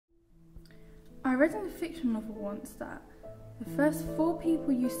I read in a fiction novel once that the first 4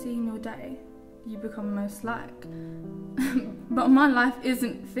 people you see in your day, you become most like. But my life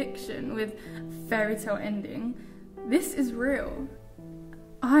isn't fiction with fairy tale ending. This is real.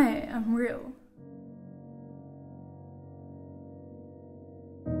 I am real.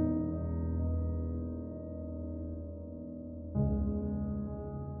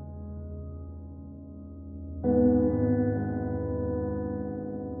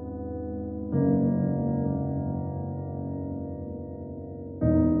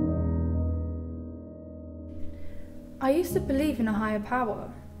 I used to believe in a higher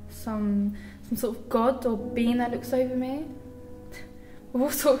power, some sort of god or being that looks over me.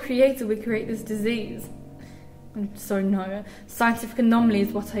 What sort of creator would create this disease? And so no, scientific anomaly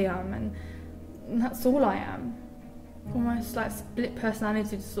is what I am, and that's all I am. Almost like split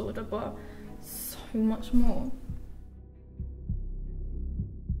personality disorder, but so much more.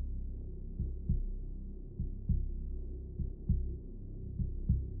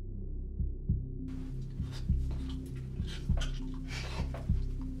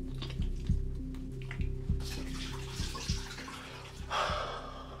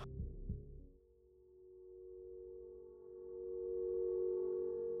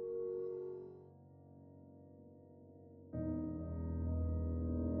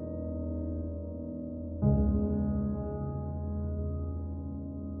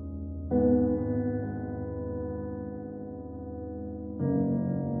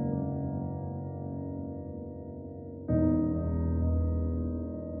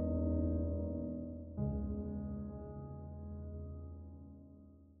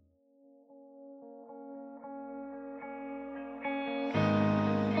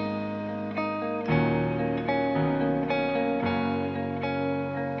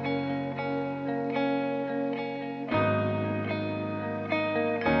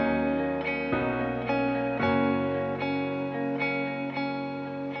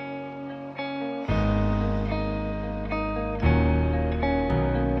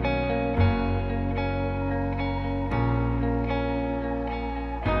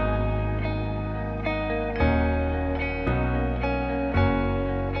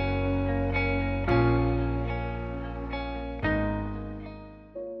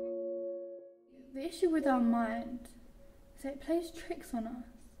 The issue with our mind is that it plays tricks on us.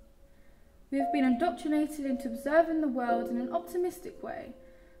 We have been indoctrinated into observing the world in an optimistic way,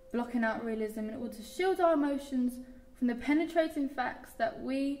 blocking out realism in order to shield our emotions from the penetrating facts that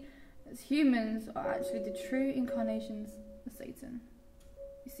we, as humans, are actually the true incarnations of Satan.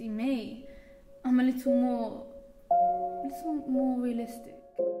 You see, me, I'm a little more realistic.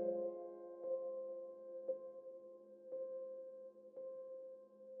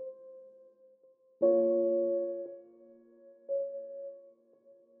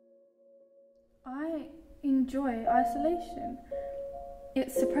 I enjoy isolation.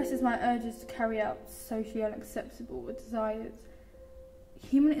 It suppresses my urges to carry out socially unacceptable desires.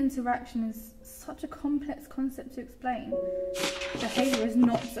 Human interaction is such a complex concept to explain. Behaviour is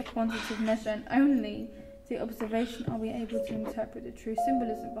not a quantitative measure, and only through observation are we able to interpret the true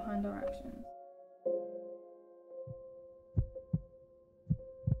symbolism behind our actions.